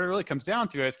regardless. Now, what it really comes down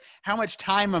to is how much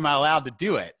time am I allowed to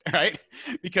do it, right?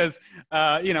 Because,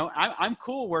 I'm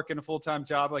cool working a full-time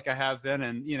job like I have been.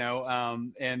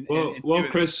 And,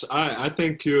 Chris, I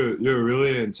think you're a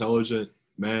really intelligent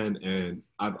man. And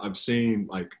I've seen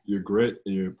like your grit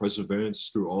and your perseverance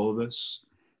through all of this.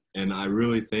 And I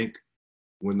really think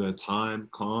when the time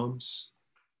comes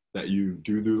that you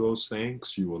do those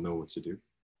things, you will know what to do.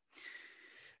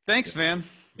 Thanks, man.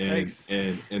 Thanks.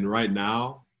 And right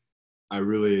now, I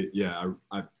really,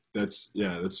 that's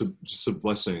just a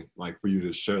blessing, like, for you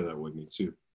to share that with me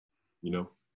too. you know.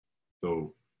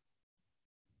 So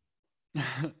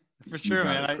For you sure,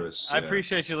 got man. it, I, Chris. I Yeah.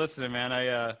 appreciate you listening, man.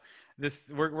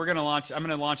 We're going to launch, I'm going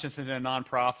to launch this into a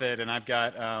nonprofit, and I've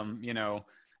got,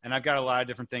 and I've got a lot of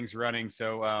different things running.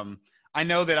 So, I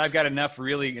know that I've got enough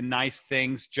really nice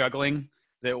things juggling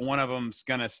that one of them's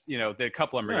going to, that a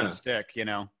couple of them are going to Yeah. stick.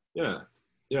 Yeah.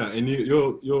 Yeah. And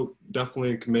you'll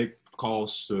definitely can make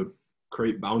calls to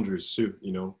create boundaries too,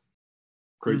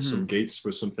 create Hmm. some gates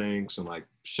for some things and like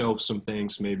shelve some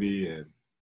things maybe and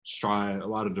try a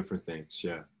lot of different things.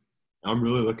 Yeah. I'm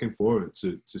really looking forward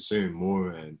to seeing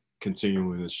more and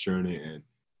continuing this journey and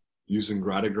using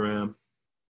Gratagram.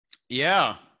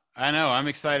 Yeah, I know. I'm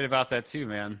excited about that too,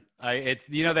 man. It's,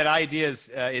 that idea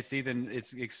is,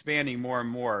 it's expanding more and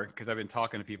more because I've been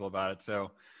talking to people about it.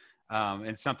 So,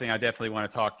 and something I definitely want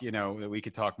to talk, that we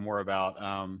could talk more about.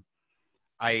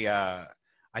 I, uh,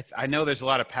 I know there's a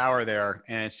lot of power there,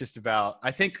 and it's just about,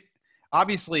 I think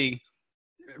obviously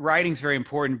writing's very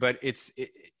important, but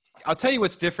I'll tell you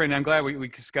what's different. I'm glad we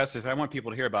discussed this. I want people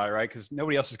to hear about it, right? Because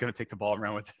nobody else is going to take the ball and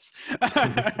run with this.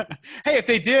 Hey, if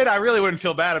they did, I really wouldn't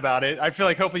feel bad about it. I feel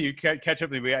like hopefully you catch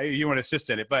up with me. You want to assist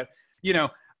in it. But, you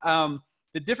know,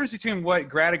 the difference between what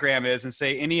Gratagram is and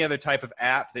say any other type of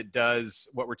app that does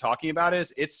what we're talking about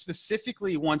is it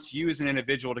specifically wants you as an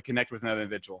individual to connect with another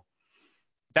individual.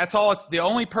 That's all. The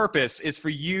only purpose is for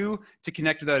you to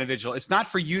connect with that individual. It's not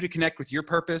for you to connect with your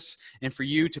purpose and for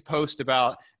you to post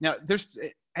about. Now,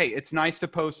 hey, it's nice to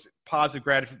post positive,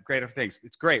 creative things.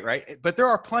 It's great, right? But there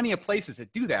are plenty of places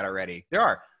that do that already. There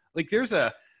are. Like,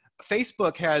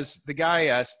 Facebook has this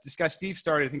guy Steve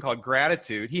started a thing called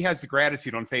Gratitude. He has the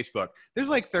Gratitude on Facebook. There's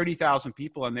like 30,000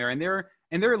 people in there, and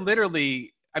they're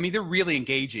literally. I mean, they're really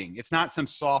engaging. It's not some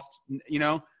soft,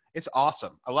 it's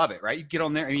awesome. I love it. Right? You get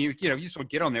on there. I mean, you just want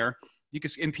to get on there.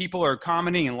 And people are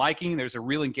commenting and liking. There's a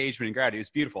real engagement and gratitude. It's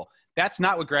beautiful. That's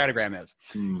not what Gratagram is.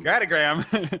 Gratagram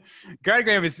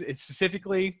is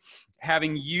specifically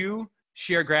having you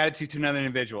share gratitude to another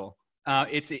individual.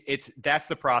 That's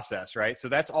the process, right? So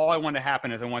that's all I want to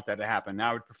happen is I want that to happen. Now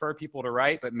I would prefer people to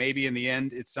write, but maybe in the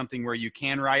end it's something where you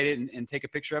can write it and take a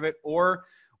picture of it, or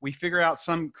we figure out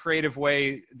some creative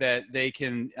way that they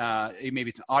can, maybe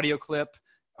it's an audio clip,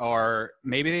 or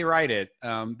maybe they write it,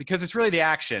 because it's really the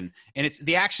action, and it's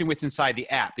the action within inside the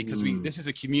app, because this is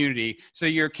a community. So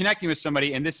you're connecting with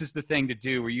somebody, and this is the thing to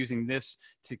do. We're using this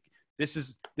to, this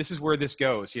is where this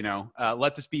goes,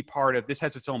 let this be part of, this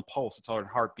has its own pulse, its own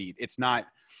heartbeat. It's not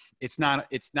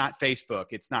Facebook.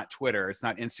 It's not Twitter. It's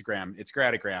not Instagram. It's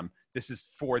Gratagram. This is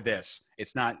for this.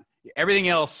 It's not, everything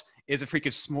else is a freaking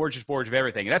smorgasbord of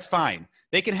everything. And that's fine.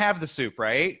 They can have the soup,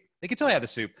 right? They can totally have the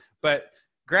soup, but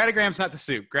Gratagram's not the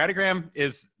soup. Gratagram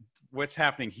is what's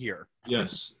happening here.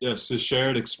 Yes. The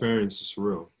shared experience is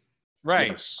real.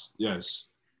 Right. Yes.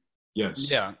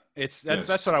 Yeah.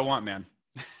 That's what I want, man.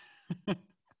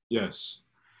 Yes.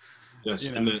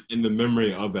 In the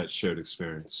memory of that shared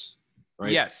experience,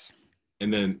 right? Yes.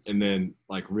 And then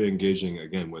like re-engaging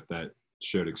again with that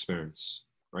shared experience,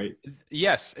 right?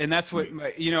 Yes, and that's what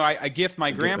a gift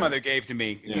my grandmother gave to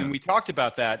me, and we talked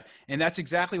about that, and that's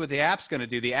exactly what the app's going to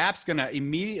do. The app's going to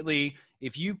immediately,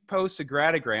 if you post a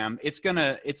Gratagram, it's going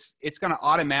to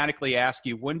automatically ask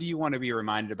you, when do you want to be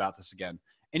reminded about this again?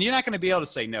 And you're not going to be able to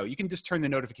say no. You can just turn the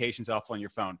notifications off on your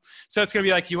phone. So it's going to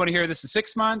be like, you want to hear this in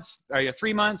 6 months, or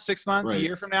 3 months, 6 months, right. A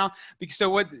year from now?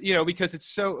 Because it's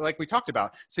so, like we talked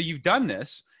about. So you've done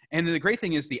this, and the great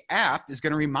thing is the app is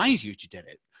going to remind you that you did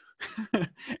it.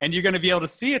 And you're going to be able to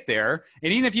see it there.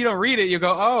 And even if you don't read it, you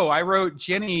go, oh, I wrote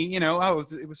Jenny, it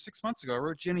was 6 months ago. I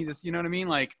wrote Jenny this, you know what I mean?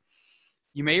 Like,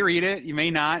 you may read it, you may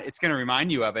not. It's going to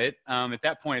remind you of it. At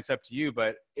that point, it's up to you,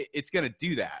 but it's going to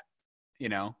do that,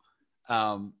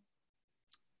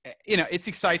 it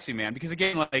excites me, man, because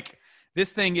again, like,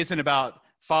 this thing isn't about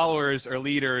followers or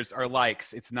leaders or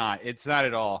likes. It's not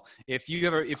at all. If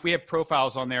we have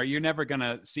profiles on there, you're never going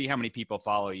to see how many people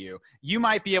follow you. You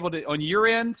might be able to, on your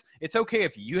end, it's okay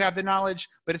if you have the knowledge,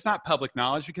 but it's not public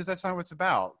knowledge, because that's not what it's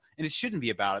about. And it shouldn't be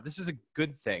about it. This is a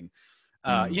good thing.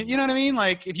 You know what I mean?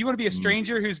 Like, if you want to be a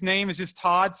stranger whose name is just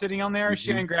Todd sitting on there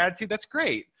sharing gratitude, that's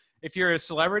great. If you're a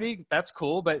celebrity, that's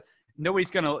cool, but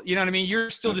nobody's going to, you know what I mean? You're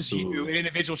still Absolutely. just you, an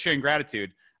individual sharing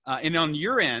gratitude. And on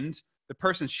your end, the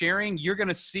person sharing, you're going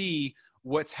to see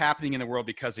what's happening in the world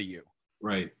because of you.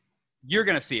 Right. You're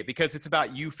going to see it because it's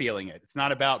about you feeling it. It's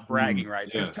not about bragging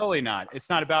rights. It's totally not. It's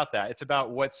not about that. It's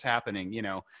about what's happening.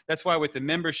 That's why with the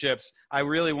memberships, I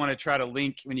really want to try to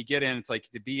link when you get in. It's like,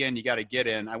 to be in, you got to get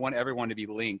in. I want everyone to be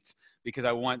linked, because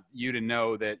I want you to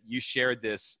know that you shared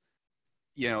this,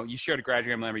 you shared a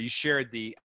Gratagram number, you shared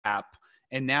the app,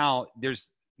 and now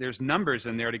there's numbers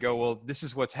in there to go, well, this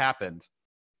is what's happened.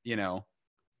 you know,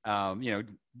 you know,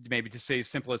 maybe to say as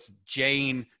simple as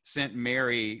Jane sent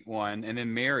Mary one, and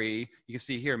then Mary, you can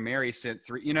see here, Mary sent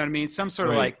three, you know what I mean? Some sort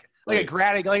of Right. Right.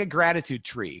 like a gratitude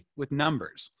tree with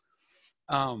numbers.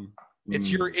 Mm,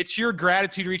 It's your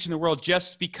gratitude reaching the world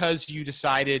just because you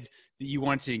decided that you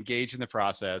wanted to engage in the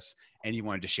process and you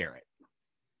wanted to share it.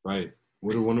 right.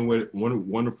 What a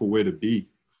wonderful way to be.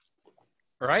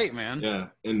 Right, man. Yeah.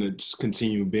 And to just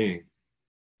continue being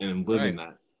and living Right.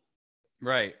 that.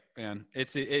 Right, man.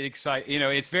 You know,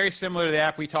 it's very similar to the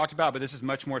app we talked about, but this is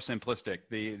much more simplistic.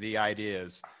 The idea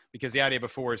is, because the idea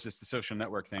before is just the social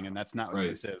network thing, and that's not what Right.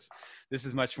 this is. This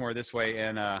is much more this way.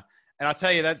 And I'll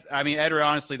tell you, that's, I mean, Edward,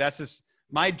 honestly, that's just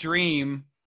my dream.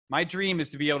 My dream is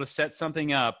to be able to set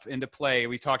something up into play.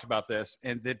 We talked about this,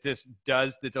 and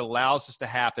that allows this to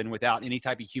happen without any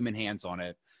type of human hands on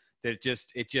it. That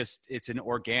it's an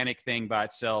organic thing by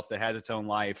itself that has its own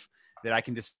life, that I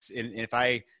can just, and if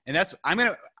I, and that's, I'm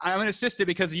going to assist it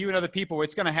because of you and other people.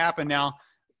 It's going to happen now.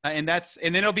 And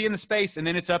then it'll be in the space, and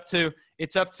then it's up to,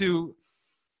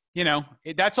 you know,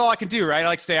 that's all I can do, right? I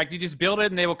like to say, I can just build it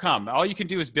and they will come. All you can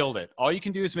do is build it. All you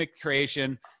can do is make the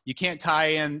creation. You can't tie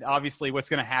in, obviously, what's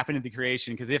going to happen in the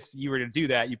creation, because if you were to do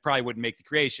that, you probably wouldn't make the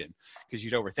creation, because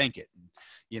you'd overthink it.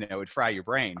 You know, it'd fry your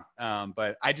brain.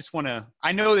 But I just want to,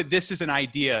 I know that this is an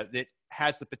idea that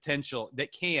has the potential,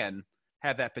 that can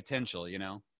have that potential, you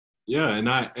know? Yeah. And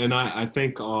I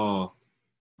think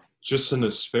just in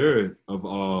the spirit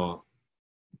of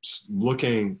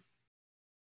looking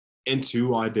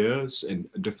into ideas and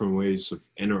different ways of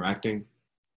interacting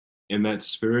in that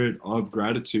spirit of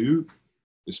gratitude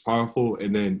is powerful.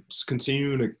 And then just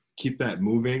continuing to keep that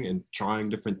moving and trying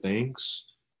different things.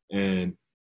 And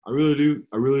I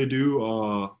really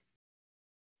do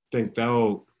think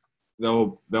that'll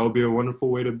be a wonderful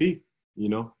way to be, you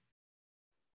know?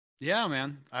 Yeah,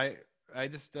 man. I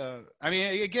just, I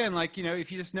mean, again, like, you know,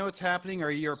 if you just know it's happening,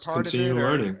 or you're a Just part of it, continue or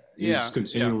learning. You yeah, just yeah.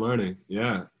 continue learning.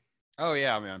 Yeah. Oh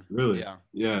yeah, man. Really. Yeah.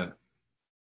 Yeah.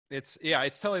 It's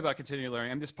totally about continuing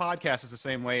learning. And this podcast is the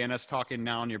same way. And us talking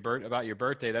now on about your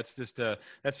birthday, that's just,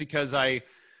 that's because I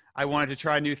wanted to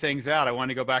try new things out. I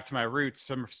wanted to go back to my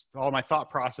roots. All my thought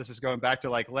process is going back to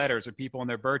like letters or people on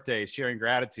their birthdays, sharing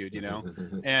gratitude, you know?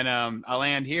 And I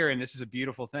land here, and this is a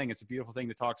beautiful thing. It's a beautiful thing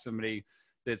to talk to somebody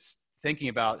that's thinking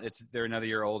about, they're another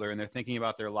year older, and they're thinking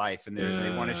about their life, and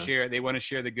they want to Yeah.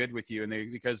 share the good with you.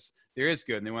 And because there is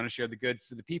good, and they want to share the good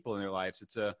for the people in their lives.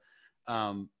 It's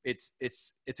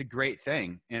a great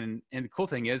thing. And the cool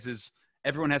thing is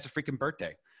everyone has a freaking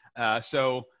birthday.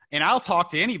 So, and I'll talk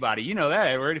to anybody, you know that,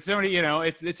 Edward. If somebody, you know,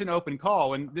 it's an open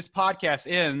call. When this podcast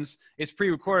ends, it's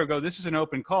pre-recorded. This is an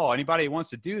open call. Anybody who wants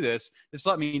to do this, just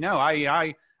let me know.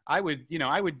 I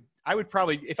would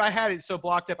probably, if I had it so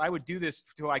blocked up, I would do this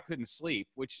till I couldn't sleep,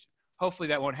 which hopefully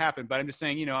that won't happen. But I'm just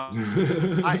saying, you know, you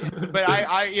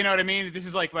know what I mean? This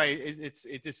is like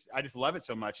I just love it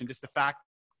so much. And just the fact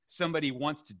somebody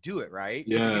wants to do it, right?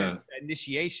 Because Yeah. again,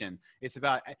 initiation, it's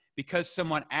about, because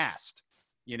someone asked,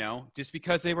 you know, just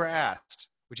because they were asked.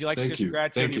 Would you like to Thank share some you.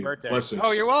 gratitude on Thank your you. birthday? Blessings.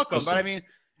 Oh, you're welcome. But I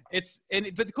Blessings.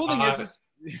 mean, but the cool thing is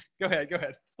go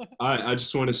ahead. I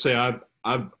just want to say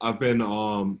I've been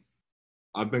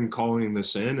calling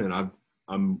this in, and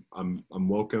I'm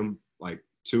welcome like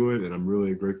to it, and I'm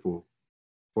really grateful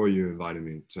for you inviting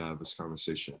me to have this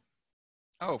conversation.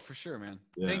 Oh, for sure, man.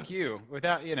 Yeah. Thank you.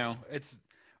 Without, you know,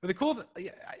 the cool,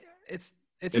 it's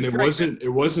And just it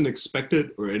great. wasn't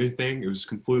expected or anything. It was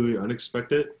completely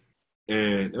unexpected.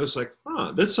 And it was like,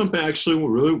 that's something I actually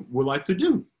would like to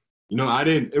do. You know,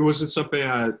 it wasn't something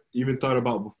I even thought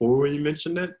about before when you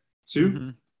mentioned it too. Mm-hmm.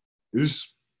 It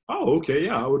was, oh, okay,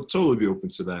 yeah, I would totally be open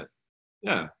to that.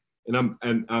 Yeah.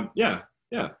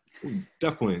 Yeah,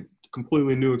 definitely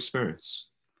completely new experience.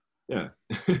 Yeah.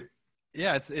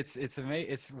 Yeah, it's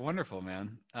amazing. It's wonderful,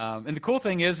 man. And the cool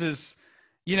thing is,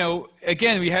 you know,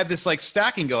 again, we have this like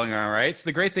stacking going on, right? So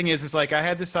the great thing is like, I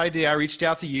had this idea. I reached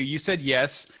out to you. You said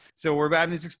yes. So we're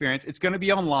having this experience. It's going to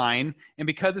be online. And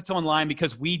because it's online,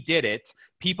 because we did it,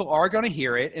 people are going to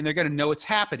hear it, and they're going to know it's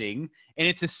happening, and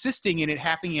it's assisting in it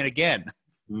happening again.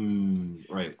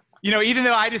 Right. You know, even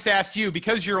though I just asked you,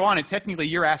 because you're on it, technically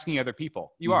you're asking other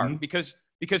people. You are, because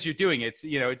you're doing it.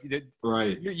 You know,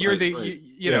 right. You're right.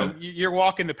 You know, you're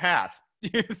walking the path.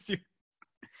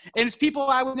 And it's people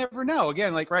I would never know,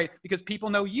 again, like, right, because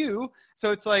people know you.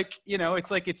 So it's like, you know,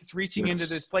 it's reaching into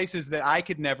these places that I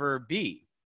could never be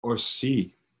or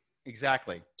see.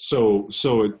 Exactly. So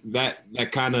that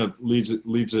kind of leaves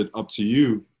it up to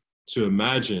you to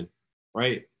imagine,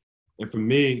 right? And for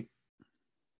me,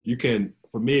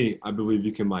 I believe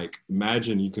you can like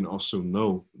imagine. You can also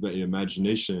know that your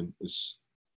imagination is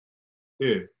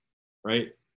here, right?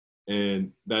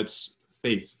 And that's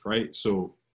faith, right?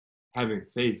 So having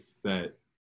faith that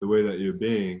the way that you're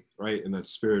being, right, and that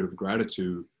spirit of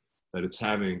gratitude, that it's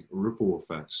having ripple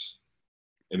effects.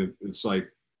 And it's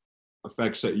like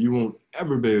effects that you won't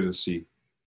ever be able to see,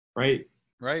 right?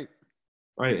 Right.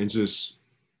 Right. And just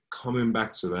coming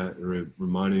back to that and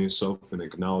reminding yourself and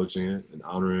acknowledging it and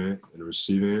honoring it and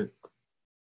receiving it.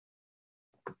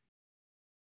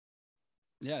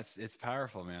 Yes, it's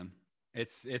powerful, man.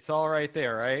 It's all right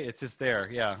there, right? It's just there.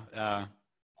 Yeah.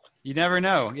 You never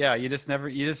know. Yeah, you just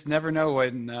never know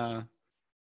when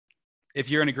if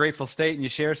you're in a grateful state and you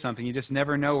share something, you just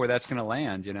never know where that's going to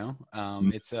land, you know?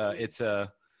 It's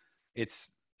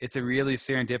a really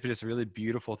serendipitous, really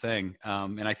beautiful thing.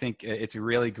 And I think it's a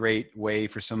really great way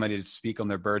for somebody to speak on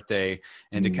their birthday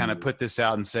and to kind of put this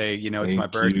out and say, you know, it's my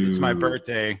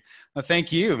birthday. Well,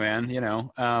 thank you, man. You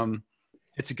know,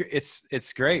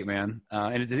 it's great, man.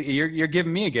 And you're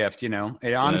giving me a gift, you know,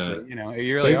 honestly, you know,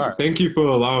 you really are. Thank you for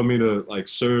allowing me to like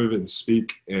serve and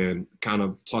speak and kind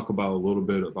of talk about a little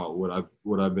bit about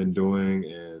what I've been doing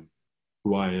and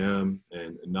who I am,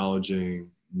 and acknowledging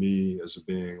me as a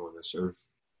being on this earth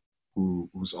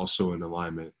who's also in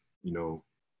alignment, you know.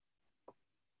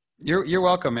 You're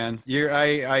welcome, man.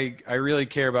 I really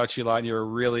care about you a lot, and you're a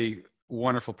really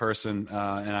wonderful person.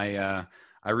 And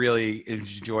I really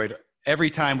enjoyed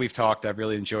every time we've talked. I've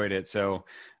really enjoyed it. So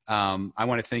I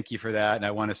want to thank you for that. And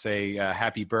I want to say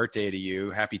happy birthday to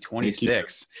you. Happy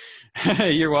 26.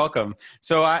 You're welcome.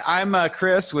 So I'm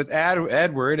Chris with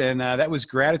Edward, and that was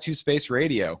Gratitude Space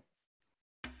Radio.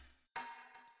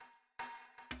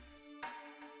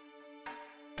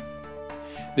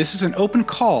 This is an open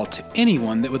call to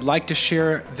anyone that would like to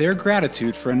share their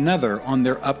gratitude for another on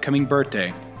their upcoming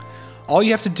birthday. All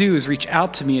you have to do is reach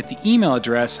out to me at the email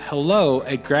address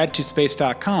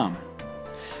hello@gratitudespace.com.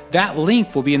 That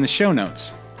link will be in the show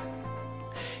notes.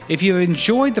 If you have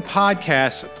enjoyed the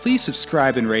podcast, please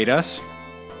subscribe and rate us.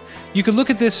 You could look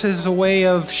at this as a way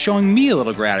of showing me a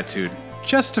little gratitude,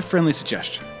 just a friendly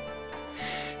suggestion.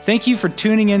 Thank you for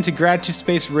tuning in to Gratitude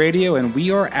Space Radio, and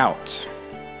we are out.